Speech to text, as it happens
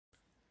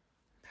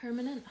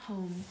Permanent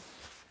home.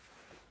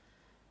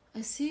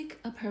 I seek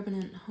a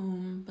permanent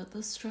home, but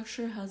the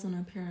structure has an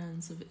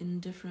appearance of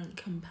indifferent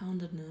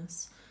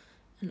compoundedness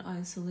and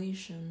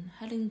isolation,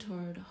 heading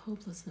toward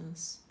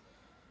hopelessness.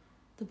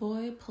 The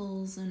boy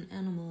pulls an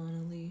animal on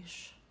a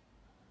leash.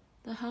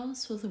 The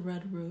house with a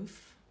red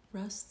roof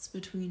rests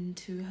between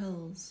two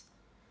hills.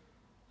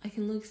 I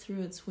can look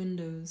through its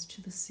windows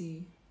to the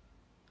sea.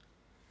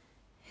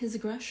 His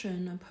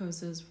aggression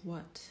opposes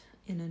what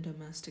in a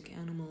domestic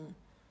animal?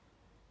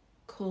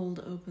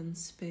 Cold open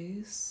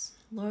space,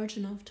 large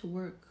enough to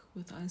work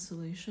with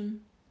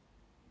isolation.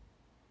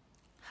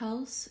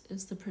 House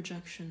is the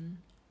projection,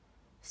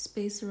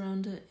 space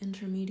around it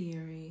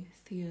intermediary,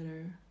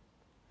 theater.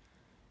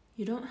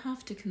 You don't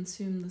have to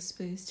consume the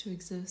space to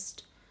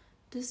exist.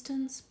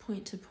 Distance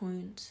point to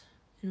point,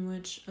 in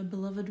which a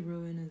beloved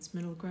ruin is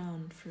middle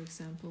ground, for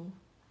example.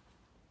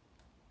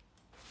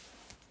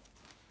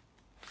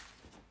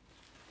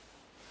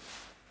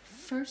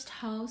 First,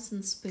 house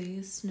and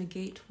space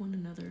negate one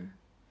another.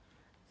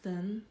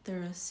 Then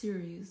there are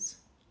series.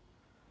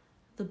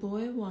 The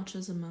boy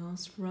watches a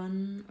mouse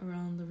run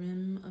around the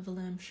rim of a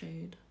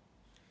lampshade.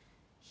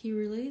 He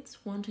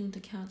relates wanting to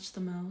catch the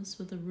mouse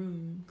with a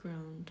room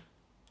ground.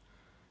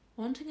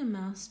 Wanting a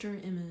master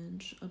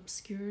image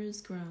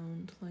obscures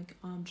ground like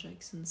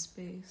objects in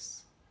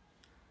space.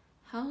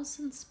 House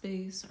and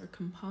space are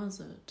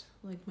composite,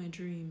 like my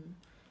dream,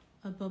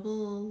 a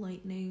bubble,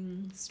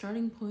 lightning,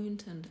 starting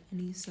point, and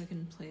any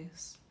second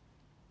place.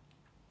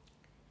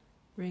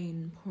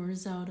 Rain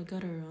pours out a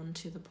gutter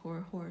onto the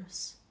poor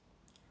horse.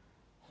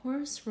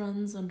 Horse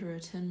runs under a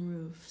tin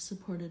roof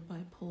supported by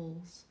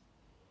poles.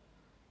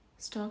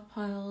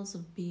 Stockpiles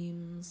of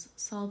beams,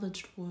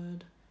 salvaged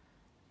wood,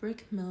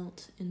 brick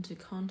melt into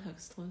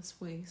contextless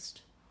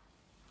waste.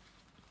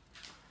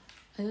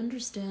 I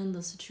understand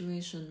the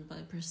situation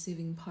by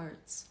perceiving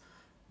parts,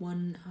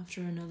 one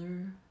after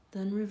another,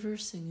 then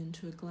reversing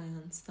into a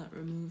glance that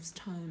removes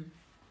time.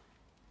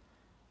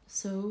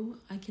 So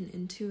I can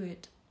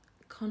intuit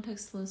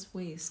contextless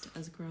waste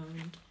as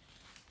ground.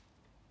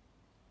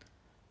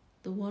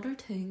 The water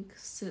tank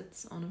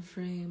sits on a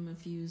frame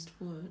of used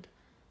wood,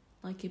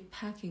 like a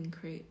packing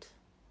crate.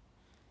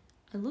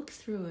 I look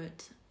through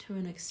it to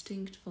an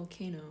extinct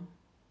volcano.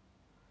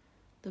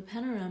 The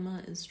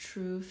panorama is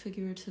true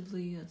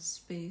figuratively as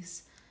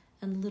space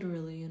and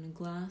literally in a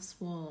glass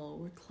wall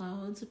where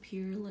clouds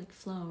appear like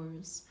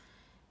flowers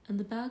and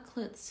the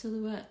backlit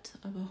silhouette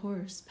of a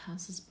horse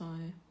passes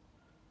by.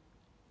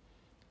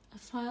 A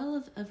file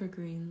of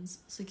evergreens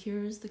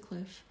secures the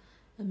cliff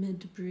amid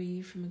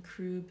debris from a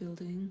crew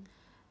building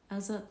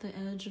as at the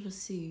edge of a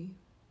sea.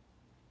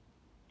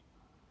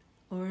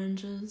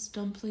 Oranges,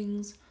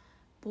 dumplings,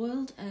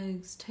 boiled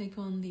eggs take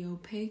on the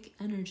opaque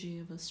energy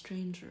of a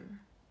stranger.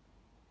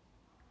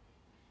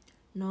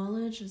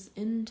 Knowledge is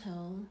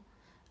intel,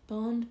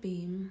 bond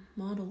beam,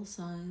 model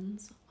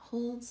signs,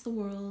 holds the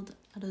world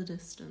at a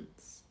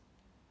distance.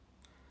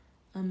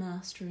 A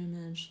master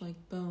image like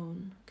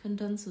bone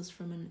condenses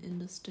from an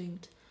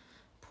indistinct,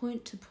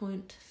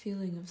 point-to-point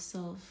feeling of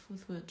self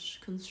with which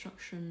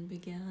construction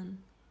began.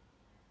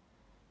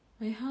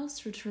 My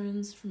house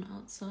returns from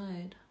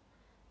outside,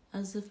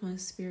 as if my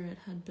spirit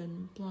had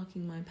been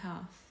blocking my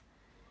path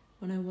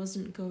when I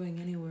wasn't going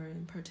anywhere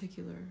in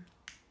particular.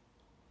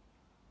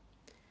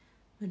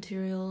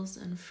 Materials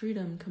and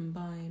freedom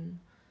combine,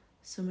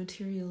 so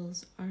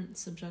materials aren't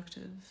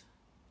subjective.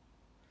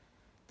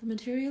 The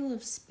material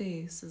of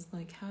space is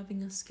like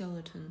having a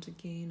skeleton to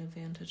gain a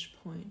vantage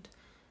point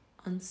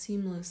on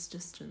seamless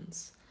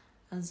distance,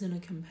 as in a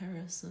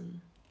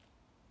comparison.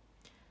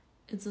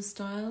 It's a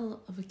style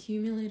of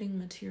accumulating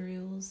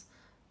materials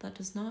that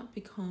does not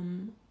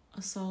become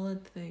a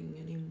solid thing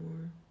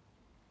anymore.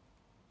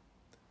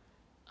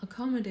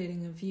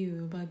 Accommodating a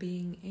view by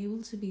being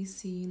able to be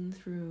seen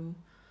through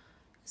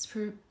is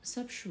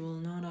perceptual,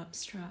 not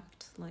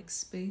abstract, like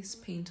space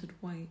painted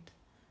white.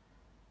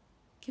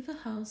 Give a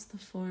house the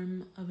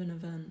form of an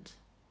event.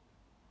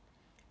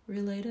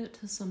 Relate it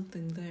to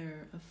something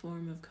there, a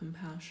form of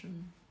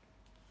compassion.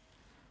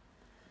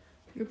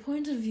 Your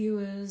point of view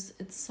is,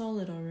 it's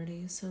solid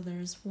already, so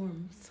there's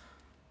warmth.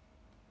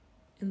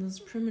 In this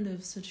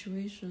primitive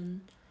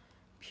situation,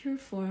 pure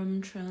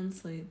form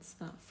translates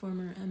that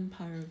former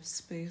empire of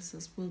space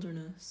as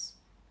wilderness.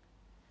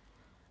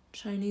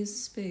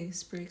 Chinese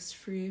space breaks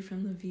free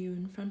from the view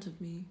in front of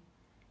me,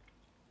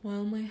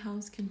 while my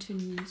house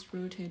continues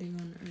rotating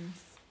on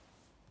Earth.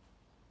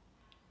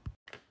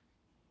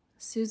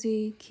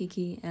 Susie,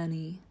 Kiki,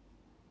 Annie.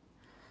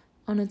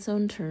 On its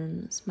own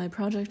terms, my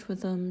project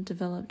with them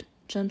developed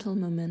gentle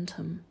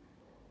momentum.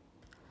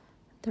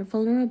 Their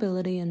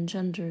vulnerability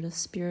engendered a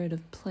spirit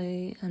of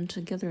play and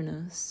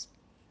togetherness.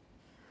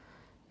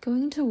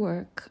 Going to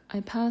work,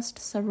 I passed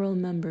several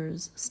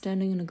members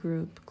standing in a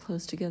group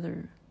close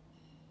together.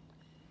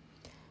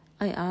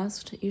 I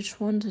asked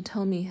each one to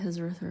tell me his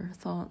or her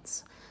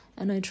thoughts,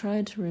 and I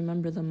tried to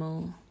remember them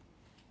all.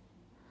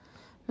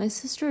 My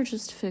sister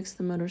just fixed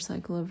the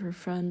motorcycle of her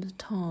friend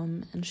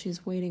Tom, and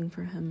she's waiting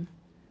for him.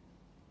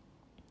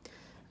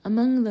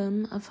 Among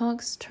them, a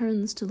fox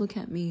turns to look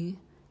at me,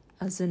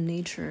 as in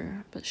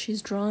nature, but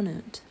she's drawn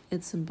it.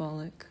 It's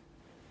symbolic.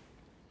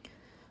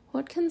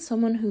 What can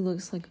someone who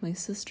looks like my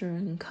sister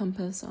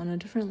encompass on a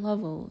different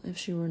level if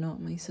she were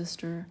not my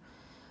sister,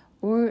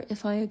 or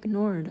if I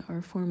ignored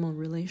our formal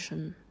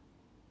relation?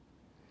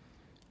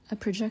 A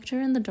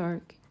projector in the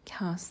dark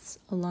casts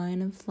a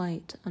line of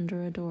light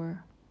under a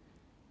door.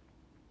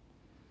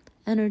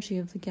 Energy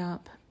of the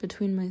gap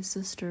between my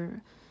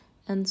sister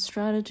and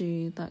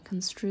strategy that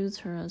construes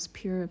her as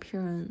pure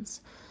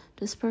appearance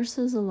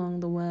disperses along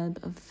the web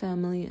of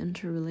family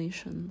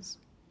interrelations.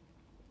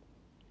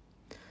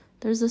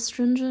 There's a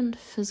stringent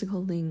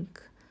physical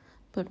link,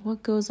 but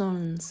what goes on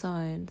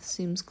inside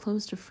seems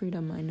close to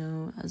freedom I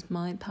know as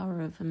my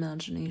power of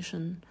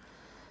imagination,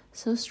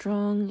 so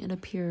strong it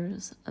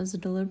appears as a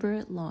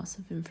deliberate loss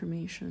of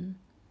information.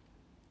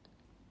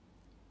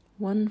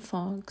 One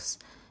fox,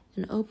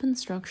 an open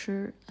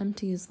structure,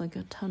 empties like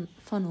a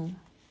funnel.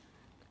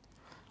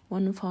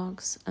 One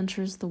fox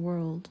enters the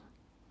world.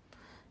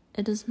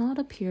 It does not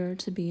appear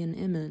to be an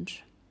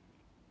image.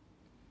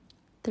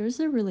 There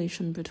is a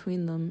relation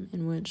between them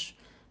in which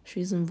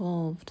she's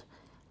involved,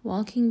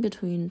 walking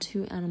between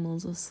two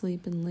animals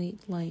asleep in late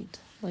light,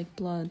 like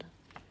blood.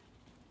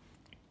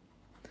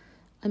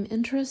 I'm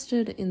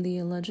interested in the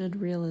alleged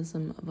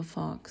realism of a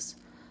fox,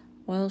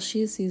 while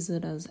she sees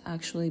it as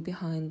actually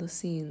behind the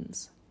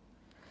scenes.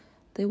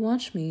 They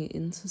watch me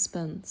in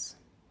suspense.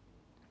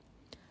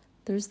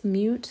 There's the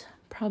mute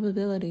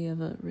probability of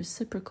a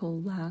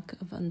reciprocal lack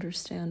of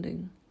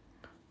understanding.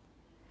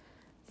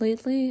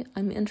 Lately,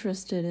 I'm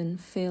interested in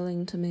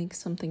failing to make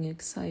something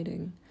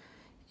exciting,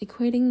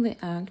 equating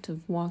the act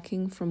of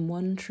walking from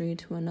one tree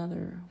to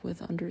another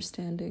with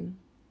understanding.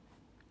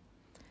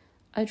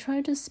 I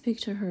try to speak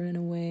to her in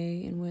a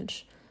way in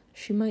which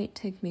she might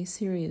take me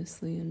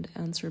seriously and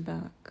answer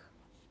back.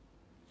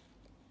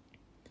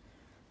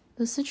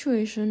 The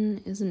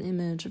situation is an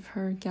image of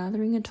her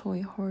gathering a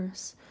toy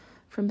horse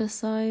from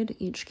beside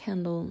each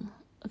candle,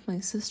 of my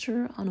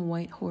sister on a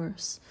white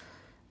horse,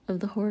 of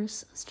the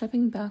horse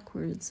stepping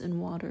backwards in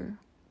water.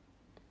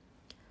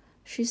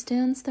 She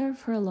stands there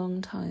for a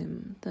long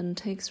time, then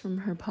takes from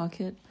her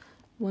pocket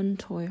one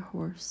toy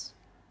horse.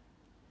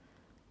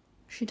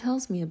 She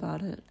tells me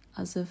about it,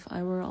 as if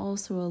I were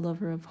also a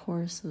lover of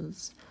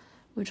horses,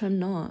 which I'm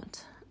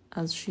not,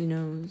 as she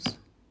knows.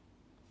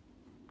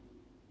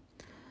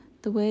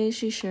 The way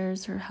she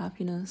shares her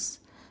happiness,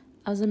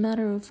 as a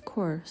matter of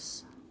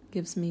course,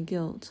 gives me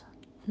guilt,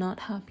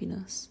 not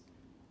happiness.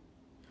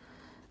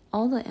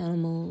 All the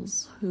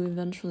animals who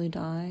eventually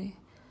die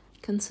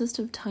consist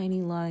of tiny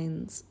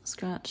lines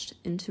scratched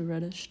into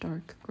reddish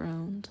dark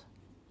ground.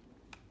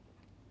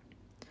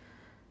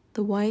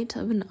 The white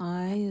of an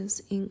eye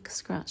is ink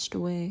scratched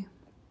away.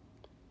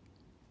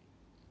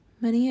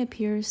 Many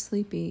appear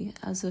sleepy,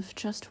 as if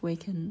just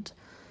wakened.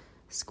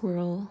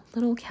 Squirrel,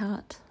 little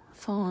cat,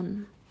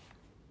 fawn.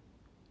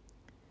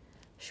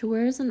 She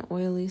wears an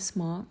oily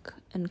smock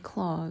and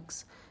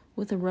clogs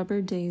with a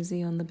rubber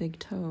daisy on the big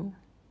toe.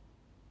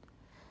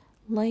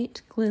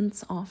 Light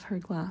glints off her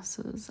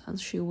glasses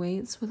as she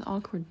waits with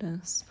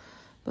awkwardness,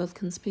 both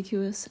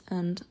conspicuous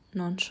and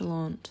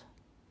nonchalant.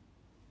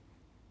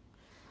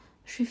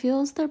 She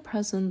feels their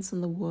presence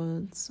in the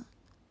woods,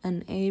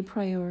 an a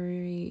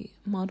priori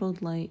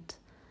mottled light,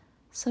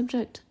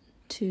 subject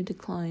to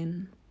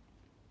decline.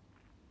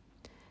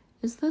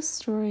 Is this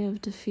story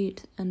of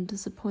defeat and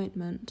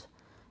disappointment,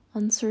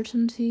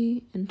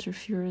 uncertainty,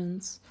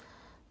 interference,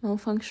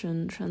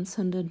 malfunction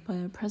transcended by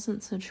a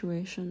present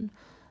situation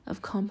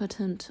of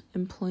competent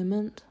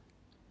employment?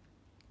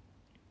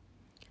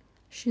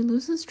 She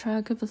loses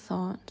track of a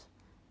thought,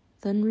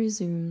 then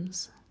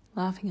resumes,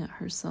 laughing at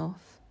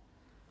herself.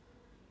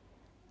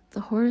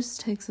 The horse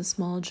takes a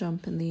small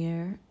jump in the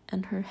air,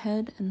 and her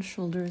head and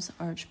shoulders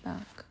arch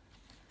back.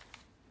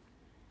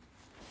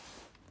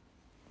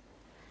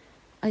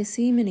 I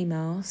see Minnie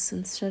Mouse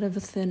instead of a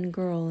thin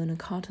girl in a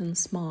cotton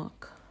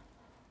smock.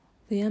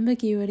 The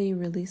ambiguity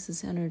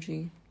releases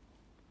energy.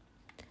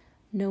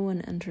 No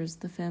one enters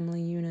the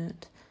family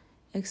unit,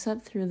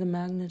 except through the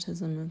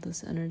magnetism of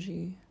this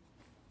energy.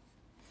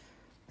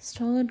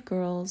 Stolid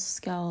girls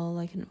scowl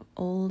like an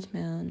old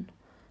man.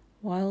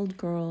 Wild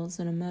girls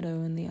in a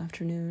meadow in the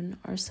afternoon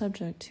are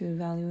subject to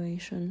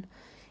evaluation,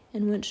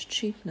 in which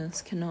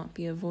cheapness cannot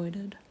be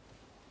avoided.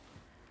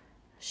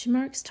 She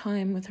marks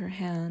time with her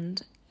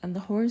hand, and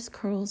the horse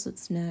curls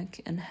its neck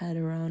and head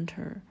around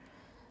her,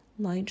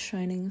 light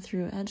shining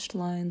through etched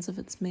lines of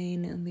its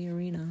mane in the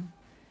arena.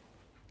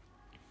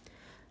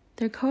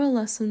 Their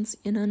coalescence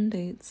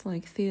inundates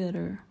like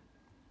theater.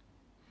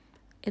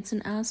 It's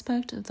an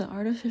aspect of the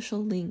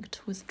artificial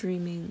linked with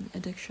dreaming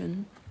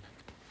addiction.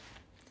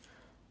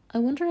 I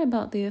wonder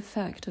about the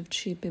effect of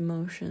cheap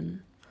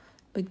emotion,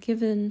 but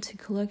given to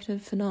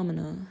collective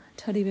phenomena,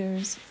 teddy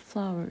bears,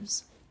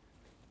 flowers.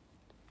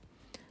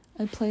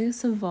 I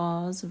place a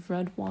vase of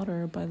red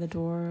water by the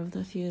door of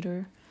the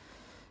theater,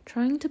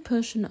 trying to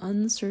push an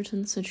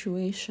uncertain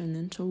situation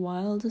into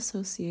wild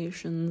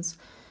associations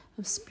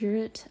of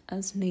spirit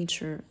as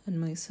nature and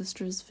my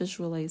sister's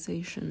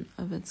visualization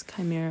of its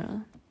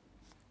chimera.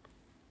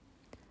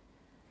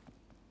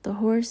 The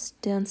horse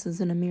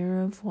dances in a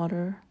mirror of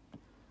water,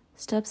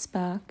 steps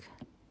back,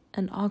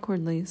 and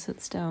awkwardly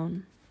sits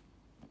down.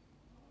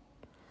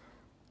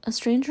 A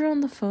stranger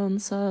on the phone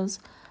says,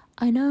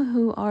 "I know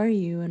who are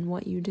you and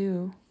what you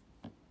do."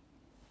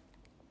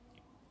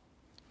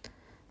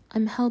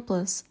 I'm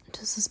helpless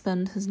to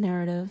suspend his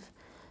narrative,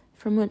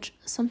 from which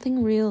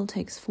something real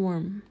takes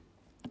form.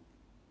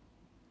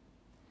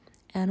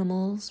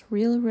 Animals,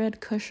 real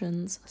red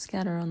cushions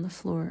scatter on the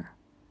floor.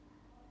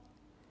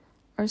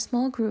 Our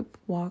small group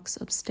walks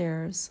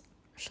upstairs,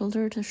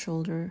 shoulder to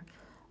shoulder,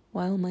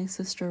 while my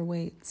sister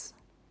waits.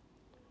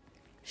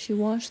 She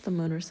washed the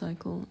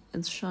motorcycle,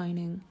 it's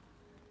shining.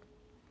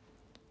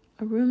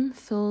 A room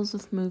fills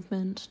with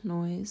movement,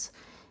 noise,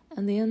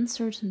 and the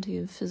uncertainty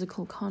of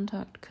physical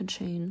contact could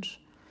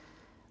change,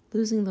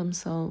 losing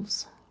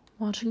themselves,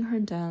 watching her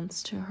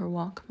dance to her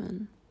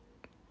Walkman.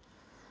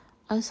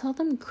 I saw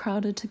them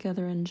crowded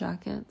together in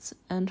jackets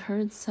and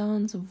heard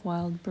sounds of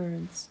wild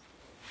birds.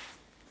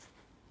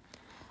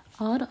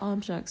 Odd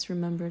objects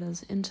remembered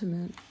as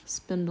intimate,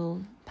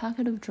 spindle,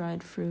 packet of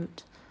dried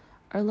fruit,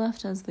 are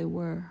left as they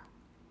were.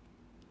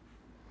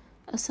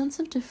 A sense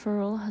of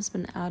deferral has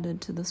been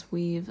added to this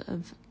weave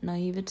of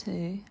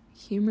naivete,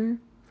 humor,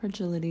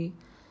 fragility,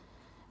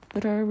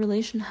 but our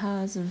relation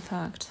has, in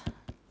fact,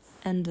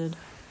 ended.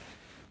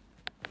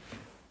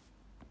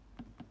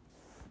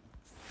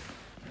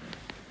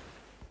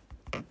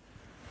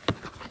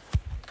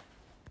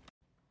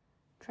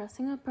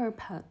 Dressing up our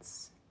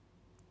pets.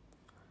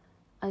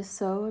 I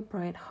sew a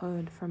bright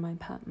hood for my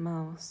pet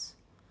mouse.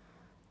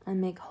 I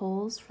make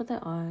holes for the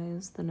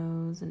eyes, the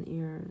nose, and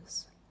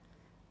ears.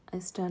 I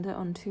stand it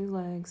on 2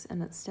 legs,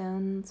 and it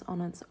stands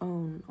on its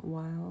own a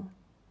while.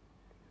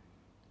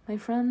 My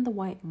friend the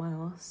white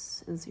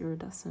mouse is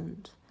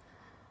iridescent,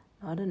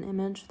 not an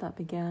image that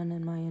began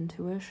in my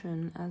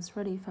intuition as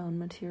ready-found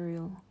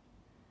material.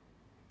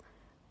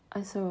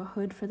 I sew a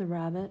hood for the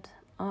rabbit,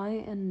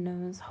 eye and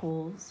nose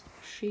holes,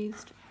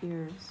 sheathed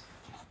ears.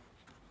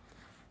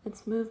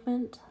 Its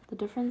movement, the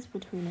difference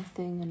between a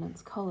thing and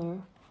its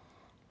color,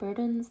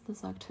 burdens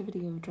this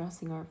activity of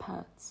dressing our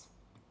pets.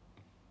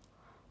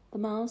 The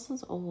mouse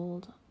is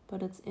old,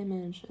 but its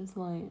image is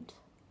light.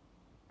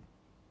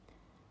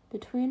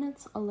 Between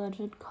its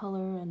alleged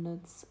color and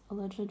its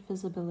alleged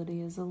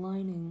visibility is a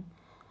lining,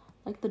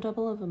 like the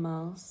double of a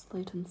mouse,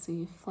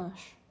 latency,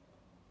 flesh.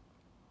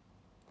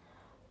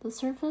 The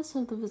surface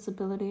of the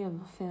visibility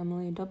of a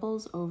family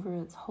doubles over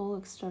its whole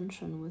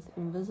extension with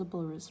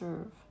invisible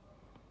reserve.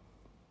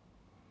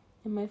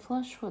 In my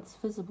flesh, what's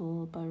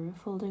visible by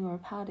refolding or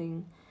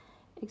padding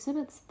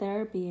exhibits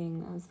their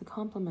being as the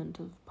complement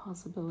of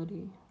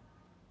possibility.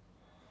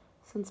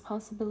 Since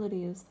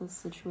possibility is this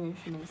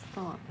situation as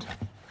thought,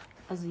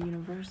 as a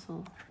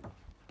universal.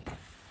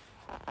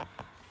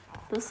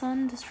 The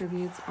sun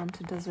distributes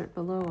onto desert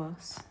below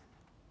us.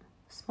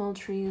 Small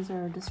trees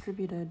are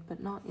distributed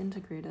but not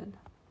integrated.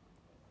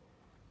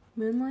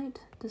 Moonlight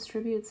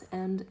distributes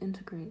and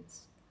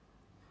integrates.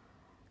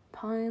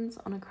 Pines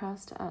on a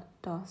crest at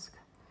dusk,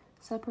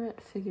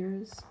 separate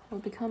figures, will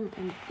become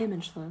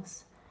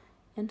imageless,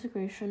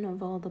 integration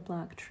of all the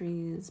black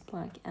trees,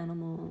 black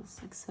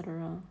animals,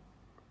 etc.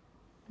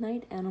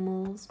 Night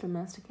animals,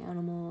 domestic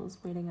animals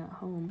waiting at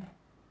home.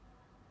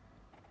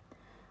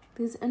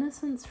 These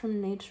innocents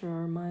from nature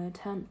are my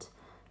attempt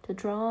to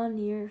draw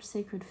near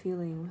sacred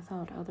feeling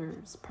without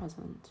others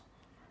present,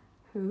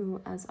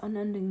 who, as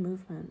unending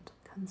movement,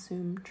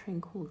 consume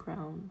tranquil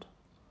ground.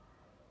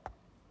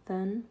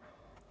 Then,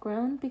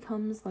 ground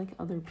becomes like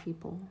other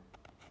people.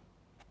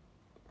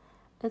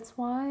 It's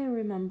why I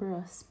remember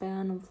a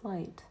span of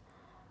light,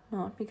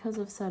 not because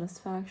of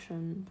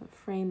satisfaction, but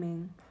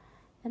framing,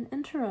 an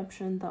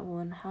interruption that will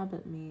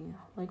inhabit me,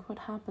 like what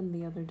happened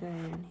the other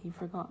day when he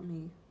forgot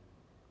me.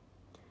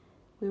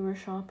 We were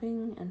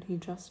shopping and he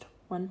just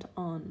went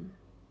on.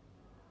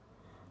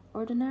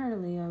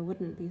 Ordinarily, I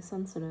wouldn't be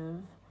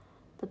sensitive,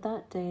 but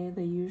that day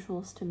the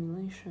usual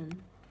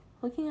stimulation,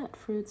 looking at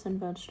fruits and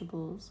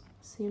vegetables,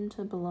 seemed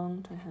to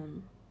belong to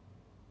him.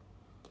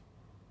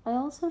 I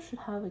also should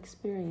have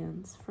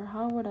experience, for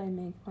how would I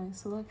make my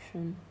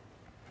selection?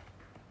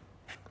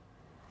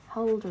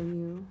 How old are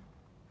you?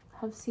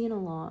 Have seen a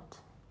lot.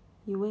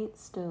 You wait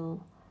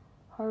still,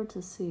 hard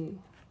to see.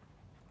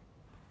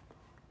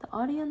 The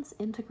audience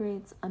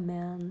integrates a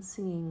man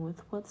singing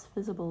with what's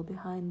visible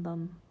behind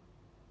them.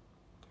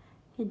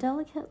 He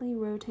delicately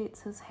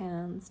rotates his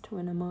hands to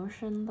an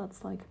emotion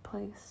that's like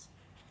place.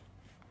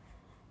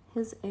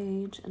 His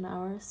age and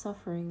our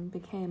suffering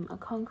became a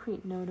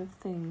concrete note of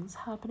things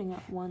happening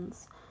at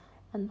once,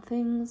 and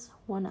things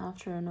one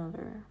after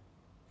another.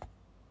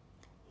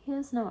 He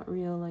is not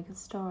real like a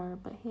star,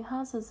 but he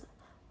has his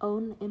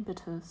own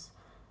impetus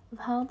of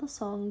how the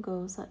song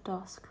goes at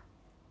dusk.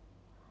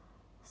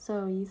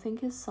 So you think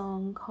his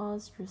song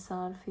caused your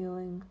sad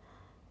feeling,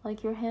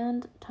 like your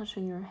hand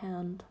touching your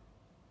hand.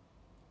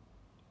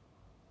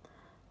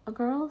 A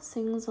girl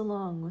sings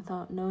along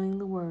without knowing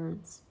the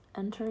words,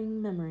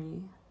 entering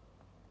memory.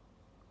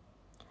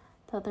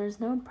 That there's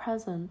no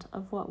present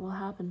of what will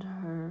happen to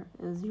her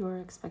is your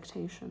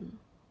expectation.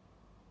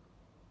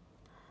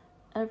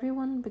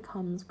 Everyone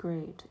becomes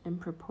great in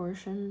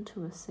proportion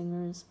to a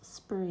singer's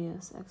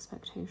spurious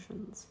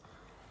expectations,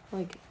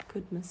 like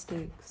good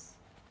mistakes.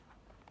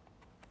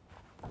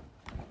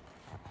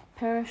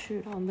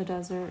 Parachute on the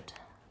desert,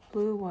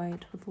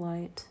 blue-white with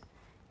light,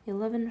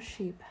 11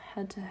 sheep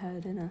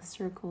head-to-head in a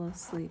circle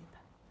asleep.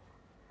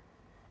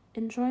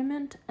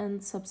 Enjoyment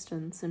and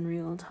substance in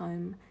real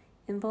time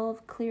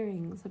involve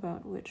clearings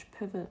about which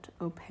pivot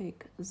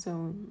opaque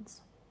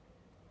zones.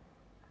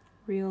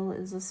 Real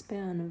is a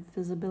span of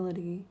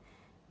visibility,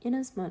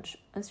 inasmuch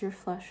as your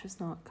flesh is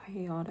not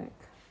chaotic,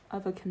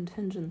 of a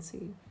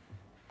contingency.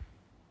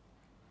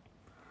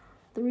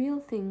 The real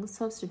thing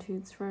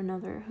substitutes for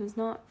another who's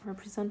not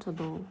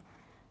representable,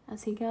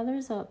 as he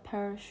gathers up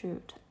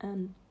parachute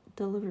and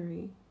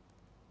delivery.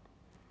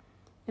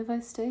 If I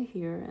stay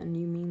here and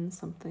you mean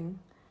something,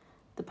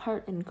 the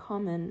part in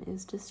common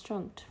is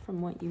disjunct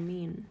from what you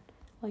mean,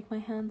 like my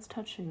hands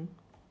touching.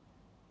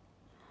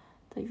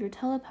 That you're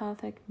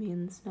telepathic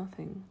means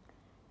nothing.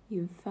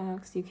 You've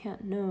facts you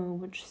can't know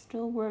which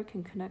still work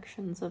in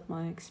connections of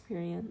my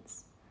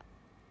experience.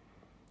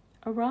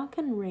 A rock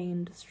and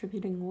rain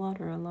distributing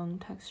water along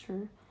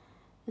texture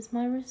is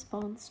my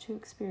response to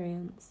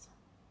experience.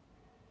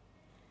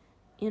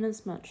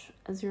 Inasmuch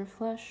as your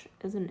flesh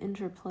is an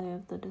interplay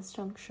of the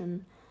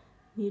disjunction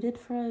needed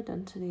for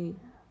identity,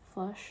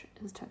 flesh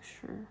is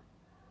texture.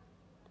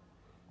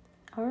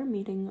 Our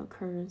meeting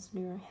occurs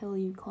near a hill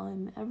you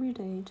climb every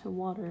day to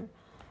water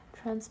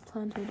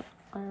transplanted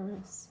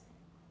iris.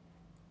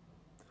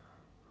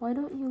 Why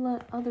don't you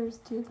let others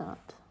do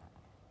that?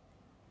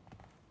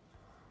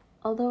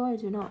 Although I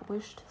do not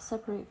wish to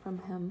separate from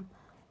him,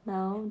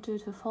 now, due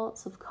to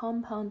faults of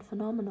compound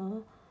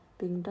phenomena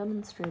being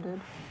demonstrated,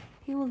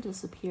 he will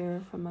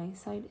disappear from my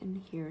sight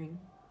and hearing.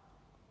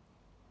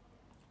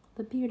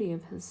 The beauty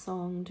of his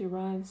song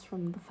derives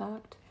from the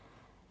fact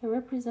it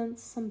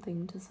represents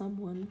something to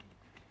someone.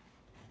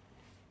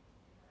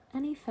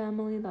 Any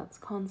family that's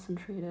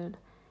concentrated,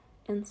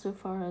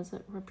 insofar as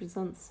it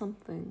represents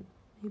something,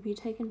 may be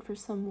taken for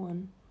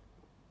someone.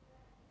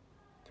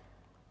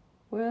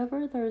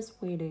 Wherever there is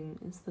waiting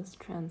is this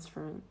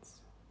transference.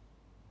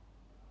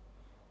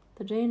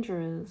 The danger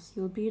is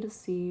you'll be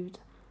deceived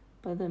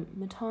by the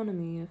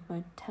metonymy of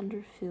my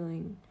tender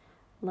feeling,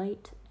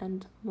 light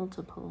and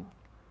multiple.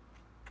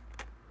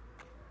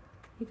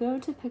 You go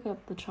to pick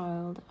up the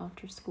child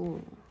after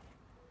school.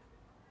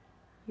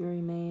 You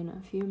remain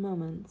a few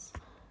moments,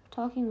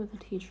 talking with the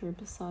teacher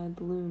beside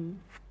the loom.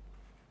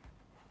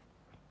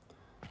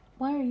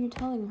 Why are you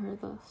telling her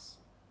this?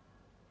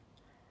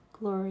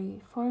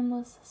 Glory,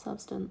 formless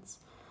substance,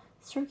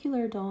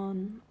 circular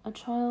dawn, a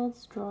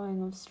child's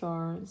drawing of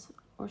stars,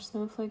 or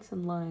snowflakes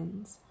and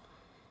lines.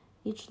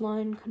 Each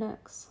line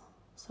connects,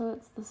 so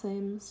it's the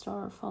same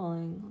star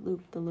falling,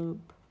 loop the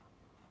loop.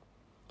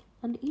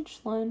 And each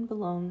line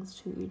belongs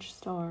to each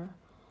star.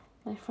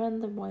 My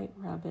friend the white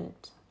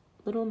rabbit,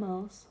 little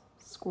mouse,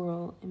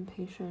 squirrel,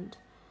 impatient,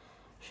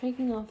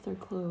 shaking off their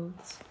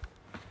clothes.